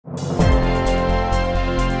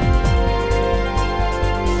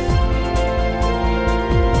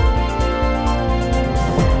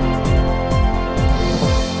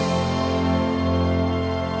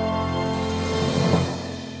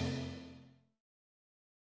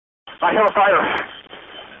I have a fire.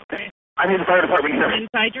 I need the fire department here.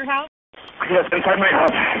 Inside your house? Yes, inside my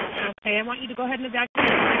house. Okay, I want you to go ahead and evacuate.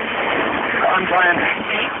 I'm trying.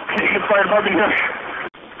 Okay. Can you get the fire department here?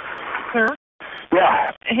 Sir?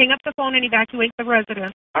 Yeah. Hang up the phone and evacuate the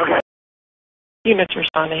residence. Okay. Units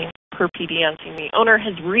responding per PD on scene. The owner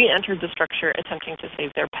has re-entered the structure attempting to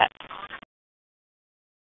save their pet.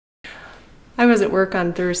 I was at work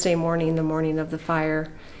on Thursday morning, the morning of the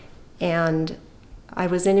fire, and I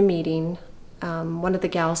was in a meeting. One of the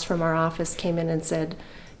gals from our office came in and said,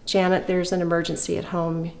 "Janet, there's an emergency at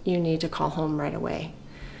home. You need to call home right away."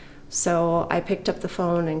 So I picked up the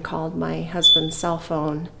phone and called my husband's cell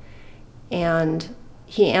phone, and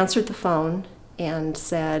he answered the phone and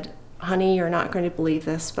said, "Honey, you're not going to believe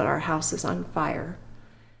this, but our house is on fire."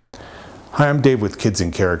 Hi, I'm Dave with Kids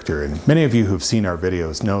in Character, and many of you who've seen our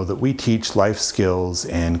videos know that we teach life skills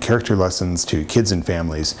and character lessons to kids and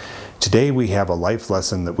families. Today we have a life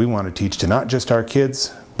lesson that we want to teach to not just our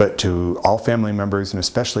kids, but to all family members and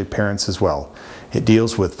especially parents as well. It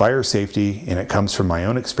deals with fire safety, and it comes from my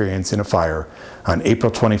own experience in a fire on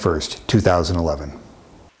April 21st, 2011.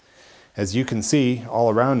 As you can see all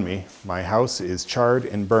around me, my house is charred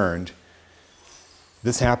and burned.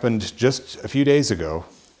 This happened just a few days ago,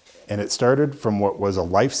 and it started from what was a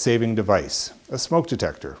life-saving device, a smoke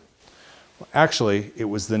detector. Actually, it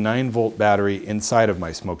was the 9-volt battery inside of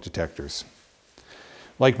my smoke detectors.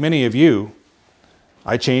 Like many of you,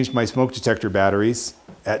 I changed my smoke detector batteries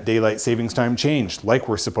at daylight savings time change, like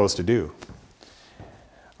we're supposed to do.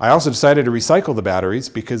 I also decided to recycle the batteries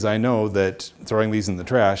because I know that throwing these in the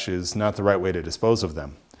trash is not the right way to dispose of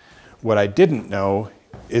them. What I didn't know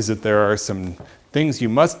is that there are some things you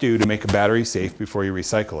must do to make a battery safe before you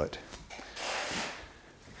recycle it.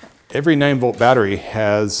 Every 9-volt battery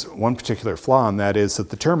has one particular flaw, and that is that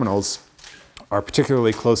the terminals are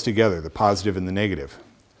particularly close together, the positive and the negative.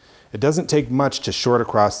 It doesn't take much to short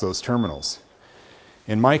across those terminals.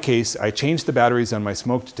 In my case, I changed the batteries on my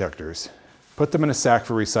smoke detectors, put them in a sack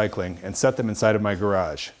for recycling, and set them inside of my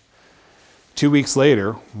garage. 2 weeks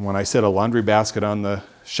later, when I set a laundry basket on the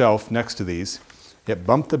shelf next to these, it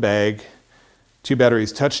bumped the bag, 2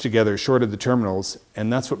 batteries touched together, shorted the terminals,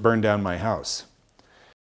 and that's what burned down my house.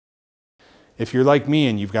 If you're like me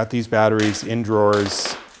and you've got these batteries in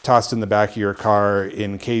drawers, tossed in the back of your car,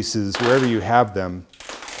 in cases, wherever you have them,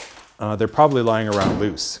 they're probably lying around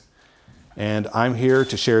loose. And I'm here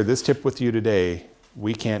to share this tip with you today.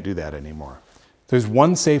 We can't do that anymore. There's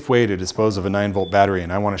one safe way to dispose of a 9-volt battery,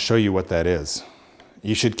 and I want to show you what that is.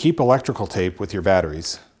 You should keep electrical tape with your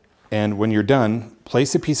batteries, and when you're done,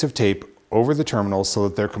 place a piece of tape over the terminals so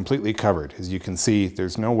that they're completely covered. As you can see,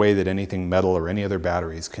 there's no way that anything metal or any other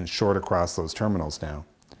batteries can short across those terminals now.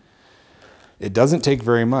 It doesn't take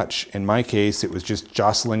very much. In my case, it was just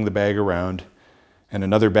jostling the bag around, and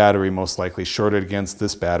another battery most likely shorted against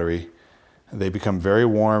this battery. They become very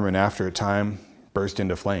warm, and after a time, burst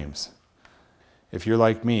into flames. If you're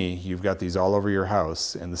like me, you've got these all over your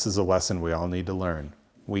house, and this is a lesson we all need to learn.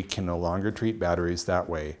 We can no longer treat batteries that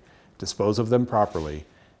way. Dispose of them properly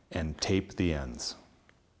and tape the ends.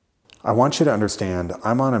 I want you to understand,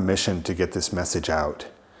 I'm on a mission to get this message out.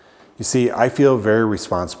 You see, I feel very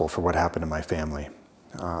responsible for what happened to my family.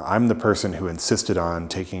 I'm the person who insisted on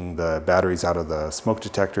taking the batteries out of the smoke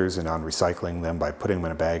detectors and on recycling them by putting them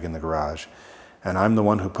in a bag in the garage. And I'm the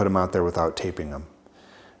one who put them out there without taping them.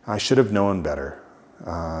 I should have known better.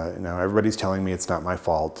 Now everybody's telling me it's not my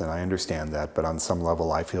fault, and I understand that, but on some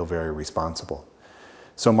level I feel very responsible.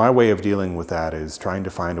 So my way of dealing with that is trying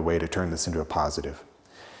to find a way to turn this into a positive.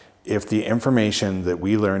 If the information that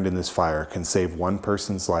we learned in this fire can save one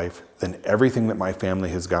person's life, then everything that my family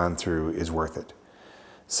has gone through is worth it.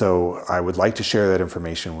 So I would like to share that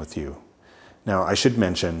information with you. Now, I should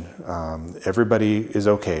mention, everybody is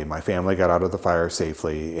okay. My family got out of the fire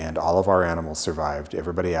safely, and all of our animals survived.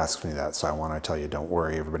 Everybody asks me that, so I want to tell you, don't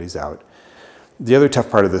worry, everybody's out. The other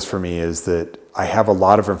tough part of this for me is that I have a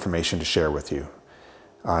lot of information to share with you.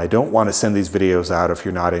 I don't want to send these videos out if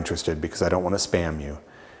you're not interested, because I don't want to spam you.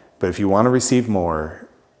 But if you want to receive more,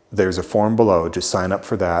 there's a form below. Just sign up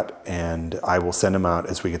for that, and I will send them out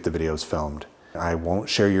as we get the videos filmed. I won't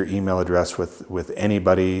share your email address with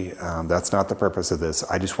anybody. That's not the purpose of this.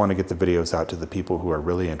 I just want to get the videos out to the people who are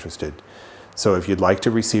really interested. So if you'd like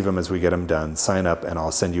to receive them as we get them done, sign up and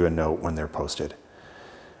I'll send you a note when they're posted.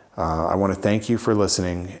 I want to thank you for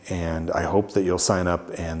listening, and I hope that you'll sign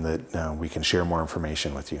up and that we can share more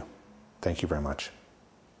information with you. Thank you very much.